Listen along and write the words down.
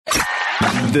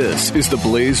This is the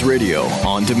Blaze Radio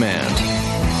on demand.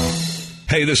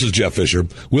 Hey, this is Jeff Fisher.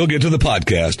 We'll get to the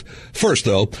podcast. First,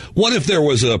 though, what if there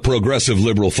was a progressive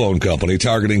liberal phone company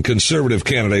targeting conservative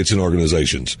candidates and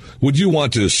organizations? Would you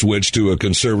want to switch to a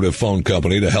conservative phone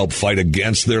company to help fight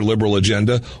against their liberal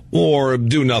agenda, or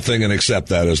do nothing and accept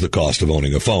that as the cost of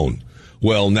owning a phone?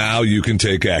 Well, now you can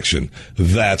take action.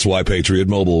 That's why Patriot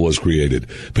Mobile was created.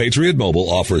 Patriot Mobile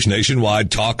offers nationwide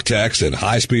talk, text, and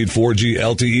high-speed 4G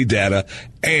LTE data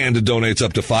and donates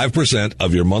up to 5%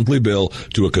 of your monthly bill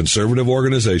to a conservative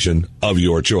organization of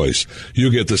your choice.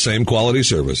 You get the same quality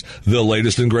service, the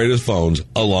latest and greatest phones,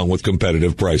 along with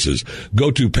competitive prices. Go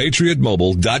to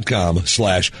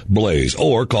patriotmobile.com/blaze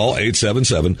or call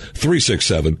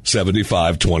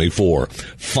 877-367-7524.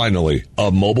 Finally, a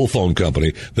mobile phone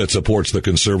company that supports the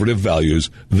conservative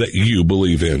values that you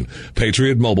believe in.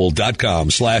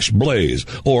 patriotmobile.com/blaze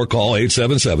or call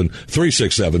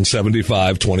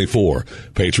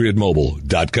 877-367-7524.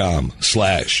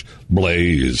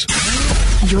 patriotmobile.com/blaze.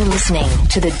 You're listening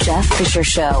to The Jeff Fisher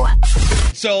Show.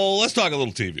 So let's talk a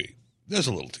little TV. There's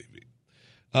a little TV.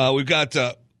 We've got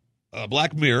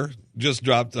Black Mirror just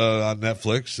dropped on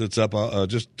Netflix. It's up,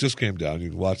 just came down. You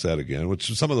can watch that again,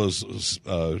 which some of those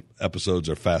episodes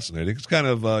are fascinating. It's kind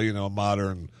of, a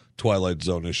modern Twilight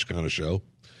Zone-ish kind of show.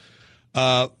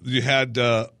 You had,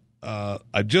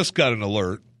 I just got an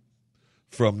alert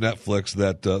from Netflix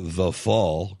that The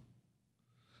Fall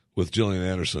with Gillian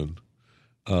Anderson,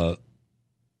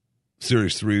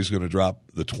 Series 3 is going to drop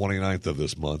the 29th of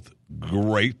this month.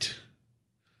 Great.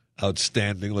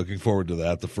 Outstanding. Looking forward to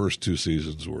that. The first 2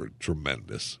 seasons were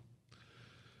tremendous.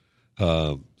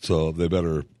 So they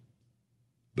better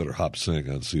hop sing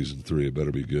on season 3. It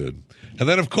better be good. And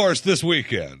then, of course, this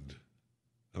weekend.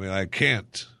 I mean, I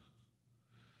can't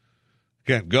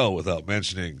go without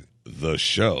mentioning the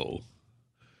show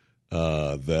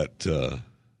that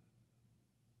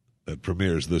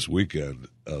premieres this weekend.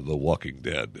 The Walking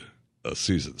Dead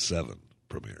season 7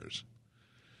 premieres.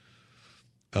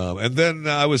 And then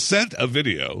I was sent a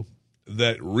video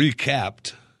that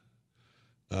recapped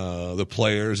the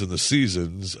players and the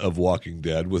seasons of Walking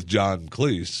Dead with John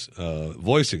Cleese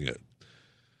voicing it.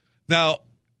 Now,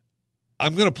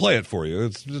 I'm going to play it for you.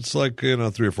 It's like 3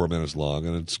 or 4 minutes long,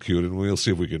 and it's cute, and we'll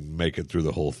see if we can make it through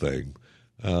the whole thing.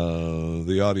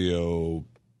 The audio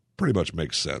pretty much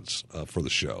makes sense for the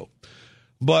show.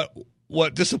 But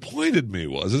what disappointed me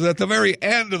is at the very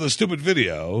end of the stupid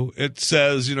video, it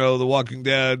says, The Walking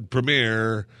Dead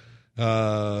premiere,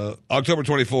 October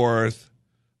 24th.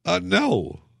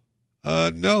 No.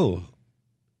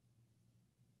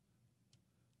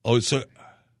 Oh, so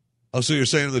you're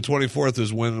saying the 24th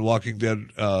is when Walking Dead,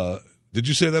 did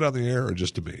you say that on the air or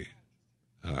just to me?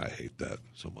 I hate that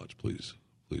so much. Please,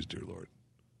 dear Lord.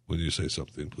 When you say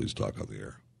something, please talk on the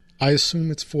air. I assume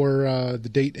it's for the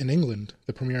date in England,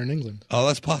 the premiere in England. Oh,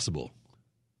 that's possible.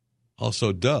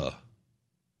 Also, duh.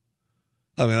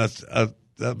 I mean,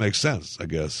 that makes sense, I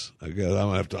guess.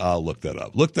 I'll look that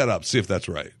up. Look that up, see if that's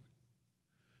right.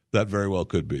 That very well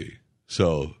could be.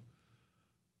 So,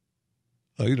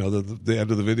 the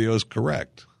end of the video is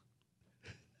correct.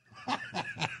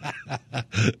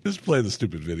 Just play the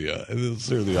stupid video and then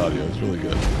hear the audio. It's really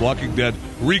good. Walking Dead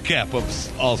recap of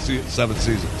all 7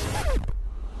 seasons.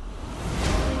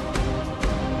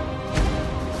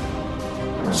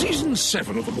 Season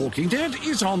 7 of The Walking Dead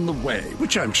is on the way,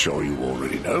 which I'm sure you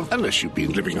already know, unless you've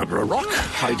been living under a rock,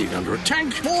 hiding under a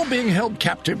tank, or being held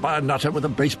captive by a nutter with a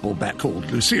baseball bat called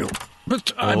Lucille.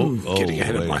 But I'm getting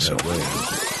ahead of myself.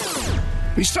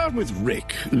 We start with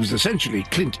Rick, who's essentially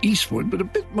Clint Eastwood, but a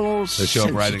bit more They show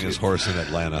him riding his horse in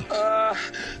Atlanta.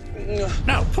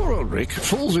 Now, poor old Rick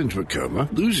falls into a coma,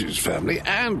 loses family,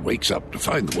 and wakes up to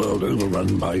find the world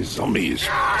overrun by zombies.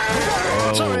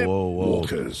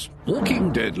 Walkers.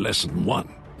 Walking Dead Lesson 1.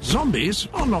 Zombies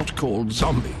are not called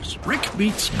zombies. Rick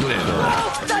meets Glenn.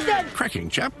 Cracking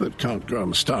chap that can't grow a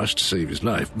moustache to save his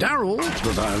life. Daryl, the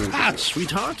violent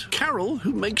sweetheart. Carol,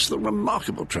 who makes the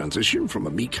remarkable transition from a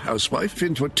meek housewife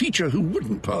into a teacher who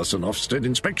wouldn't pass an Ofsted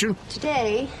inspection.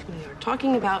 Today, we are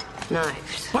talking about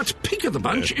knives. But pick of the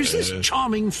bunch is this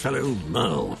charming fellow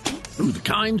Merle. Who the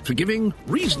kind, forgiving,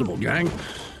 reasonable gang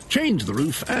change the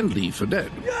roof and leave for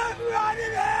dead.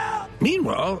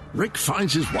 Meanwhile, Rick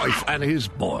finds his wife and his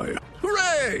boy.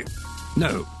 Hooray!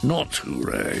 No, not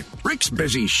hooray. Rick's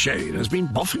busy Shane has been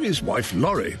boffing his wife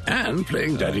Laurie and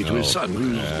playing daddy to his son,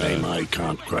 whose name I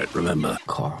can't quite remember.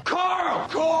 Carl!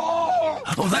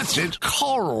 Oh, that's it.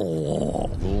 Carl.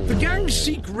 The gang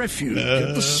seek refuge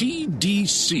at the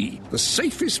CDC, the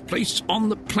safest place on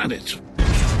the planet.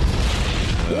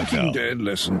 Walking Dead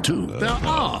Lesson 2. There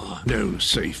are no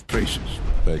safe places.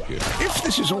 Thank you. If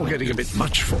this is all getting a bit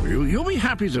much for you, you'll be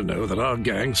happy to know that our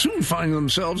gang soon find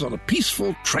themselves on a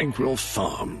peaceful, tranquil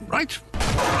farm, right?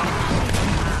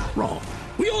 Wrong.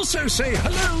 We also say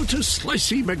hello to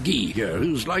Slicey McGee here,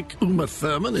 who's like Uma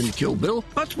Thurman in Kill Bill,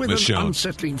 but with an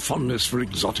unsettling fondness for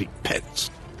exotic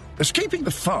pets. Escaping the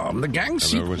farm, the gang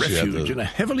seek refuge in a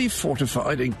heavily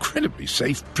fortified, incredibly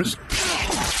safe prison.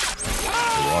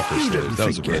 You didn't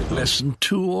forget lesson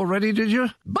 2 already, did you?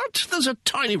 But there's a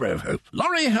tiny ray of hope.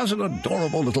 Laurie has an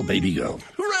adorable little baby girl.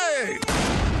 Hooray!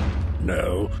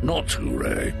 No, not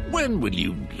hooray. When will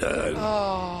you learn?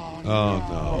 Oh,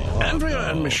 no. Andrea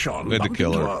and Michonne bump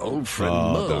into our old friend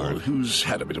Merle, darn. who's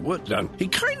had a bit of work done. He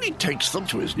kindly takes them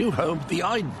to his new home, the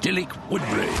idyllic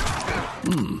Woodbury.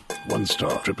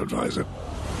 1-star TripAdvisor.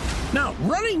 Now,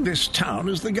 running this town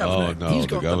is the governor. Oh, no, He's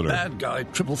got the governor. bad guy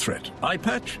triple threat. Eye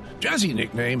patch, jazzy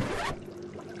nickname,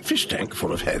 fish tank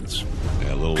full of heads.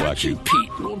 Yeah, a little Patchy wacky.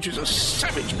 Pete launches a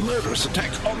savage murderous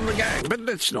attack on the gang. But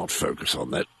let's not focus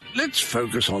on that. Let's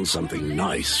focus on something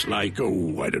nice, like, I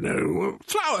don't know,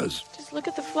 flowers. Just look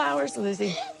at the flowers,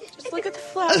 Lizzie. Just look at the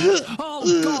flowers.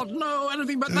 Oh, God, no,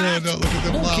 anything but that. No, look at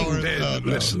the Walking flowers. Dead,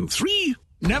 No. Lesson 3,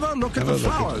 never look at the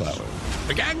flowers.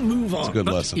 The gang move on, good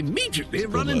but lesson. immediately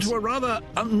run into a rather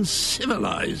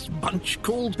uncivilized bunch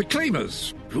called the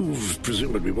Claimers, who've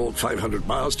presumably walked 500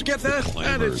 miles to get there,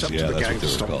 and it's up Claimers, yeah, to the that's gang what to they were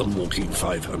stop called. them walking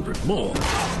 500 more.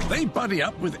 They buddy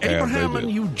up with Yeah, Abraham they do.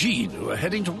 and Eugene, who are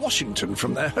heading to Washington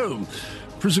from their home,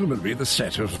 presumably the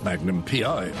set of Magnum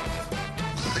P.I.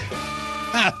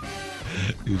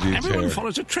 Eugene's Everyone hair.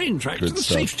 follows a train track Good to the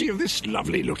stuff. safety of this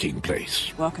lovely-looking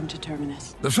place. Welcome to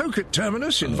Terminus. The folk at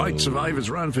Terminus invite survivors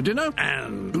around for dinner,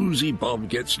 and Boozy Bob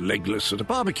gets legless at a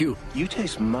barbecue. You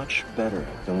taste much better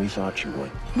than we thought you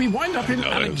would. We wind up in I know,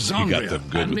 he Alexandria, got them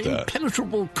good an with that.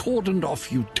 impenetrable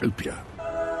cordoned-off utopia.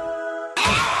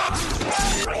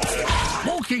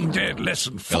 Walking Dead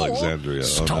Lesson 4. Alexandria, oh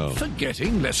Stop no.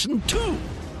 forgetting Lesson 2.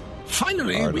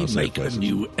 Finally, Hard we on safe make places. a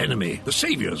new enemy. The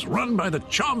Saviors, run by the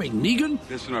charming Negan,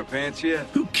 Pissing our pants yet?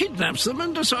 who kidnaps them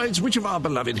and decides which of our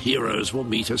beloved heroes will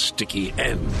meet a sticky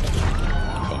end.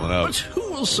 Coming up. But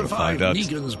who will survive find out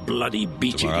Negan's bloody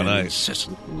beating tomorrow and night.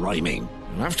 incessant rhyming?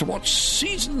 You'll have to watch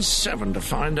Season 7 to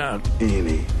find out.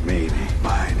 Eeny, meeny,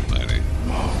 miny. Lenny.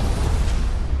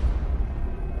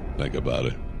 Think about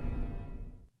it.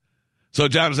 So,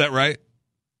 John, is that right?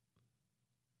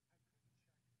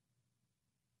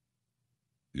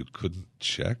 You couldn't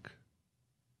check?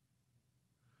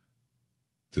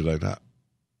 Did I not?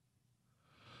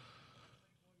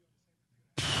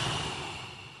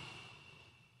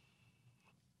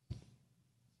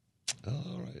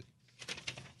 All right.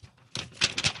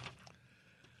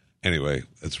 Anyway,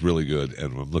 it's really good,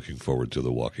 and I'm looking forward to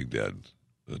The Walking Dead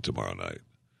tomorrow night.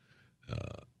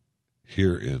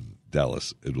 Here in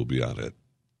Dallas, it will be on at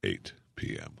 8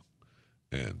 p.m.,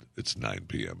 and it's 9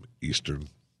 p.m. Eastern,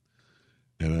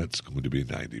 and it's going to be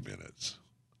 90 minutes.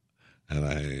 And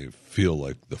I feel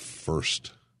like my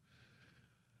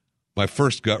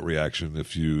first gut reaction,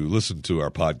 if you listen to our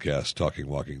podcast, Talking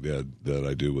Walking Dead, that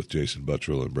I do with Jason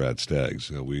Buttrill and Brad Staggs,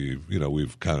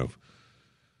 we've kind of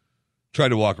tried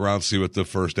to walk around, see what the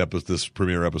first this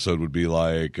premiere episode would be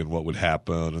like and what would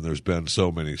happen. And there's been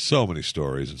so many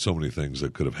stories and so many things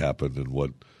that could have happened and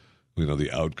what,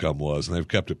 the outcome was. And they've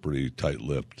kept it pretty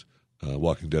tight-lipped.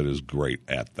 Walking Dead is great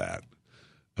at that.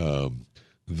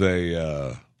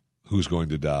 Who's going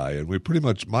to die? And we pretty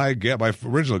much, my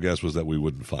original guess was that we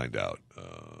wouldn't find out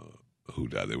who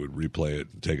died. They would replay it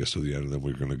and take us to the end, and then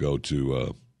we're going to go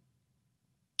to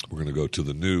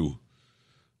the new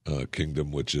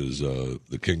kingdom, which is a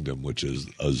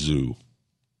zoo.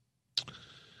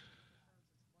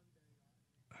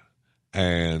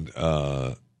 And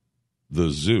the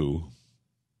zoo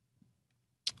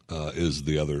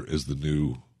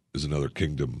is another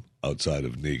kingdom outside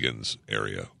of Negan's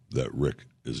area that Rick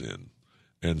is in,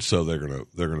 and so they're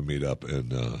gonna meet up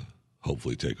and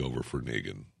hopefully take over for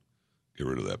Negan, get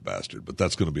rid of that bastard. But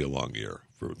that's going to be a long year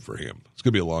for him. It's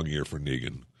going to be a long year for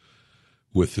Negan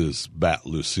with his bat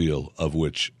Lucille, of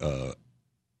which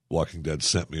Walking Dead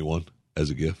sent me one as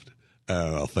a gift,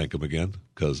 and I'll thank him again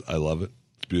because I love it.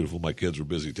 It's beautiful. My kids were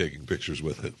busy taking pictures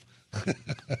with it.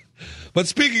 But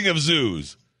speaking of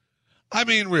zoos, I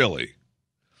mean, really,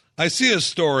 I see a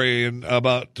story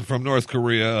from North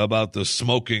Korea about the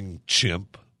smoking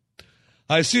chimp.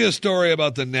 I see a story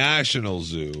about the National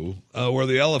Zoo where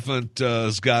the elephant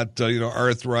has got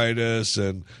arthritis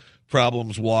and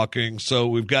problems walking. So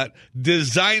we've got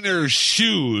designer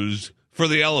shoes for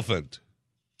the elephant.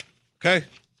 Okay.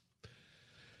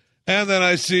 And then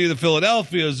I see the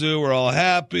Philadelphia Zoo. We're all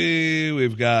happy.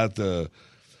 We've got the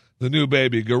the new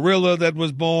baby gorilla that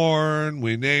was born.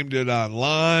 We named it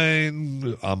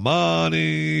online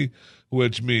Amani,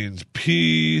 which means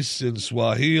peace in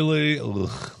Swahili.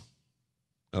 Ugh.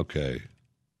 Okay.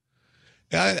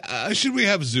 Should we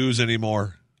have zoos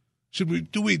anymore?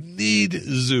 Do we need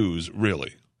zoos,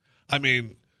 really? I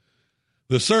mean,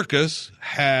 the circus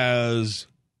has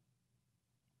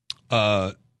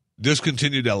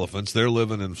discontinued elephants. They're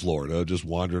living in Florida, just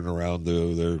wandering around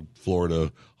their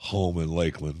Florida home in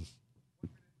Lakeland.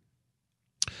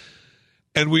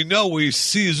 And we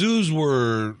see zoos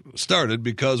were started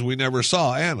because we never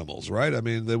saw animals, right? I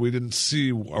mean, that we didn't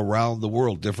see around the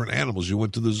world different animals. You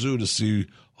went to the zoo to see,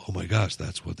 oh my gosh,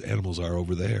 that's what the animals are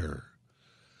over there.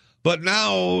 But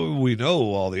now we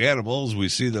know all the animals. We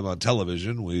see them on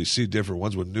television. We see different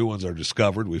ones. When new ones are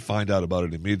discovered, we find out about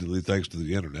it immediately thanks to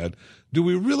the internet. Do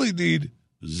we really need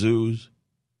zoos?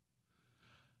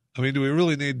 I mean, do we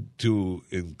really need to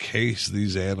encase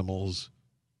these animals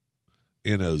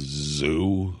in a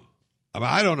zoo? I mean,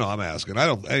 I don't know. I'm asking. I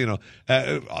don't,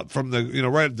 from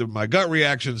the, my gut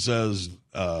reaction says,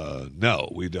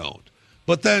 no, we don't.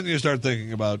 But then you start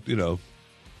thinking about, do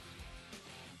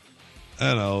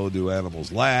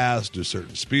animals last? Do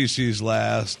certain species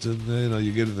last? And,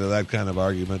 you get into that kind of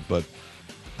argument. But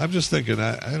I'm just thinking,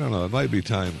 I don't know, it might be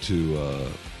time to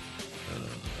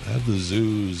have the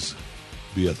zoos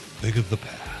be a thing of the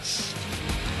past.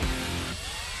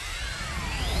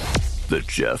 The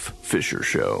Jeff Fisher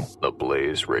Show, the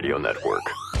Blaze Radio Network.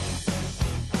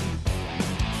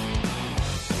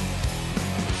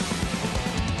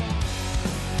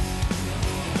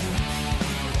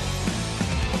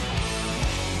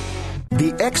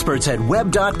 The experts at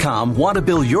Web.com want to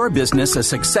build your business a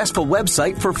successful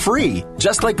website for free,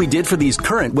 just like we did for these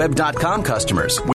current Web.com customers.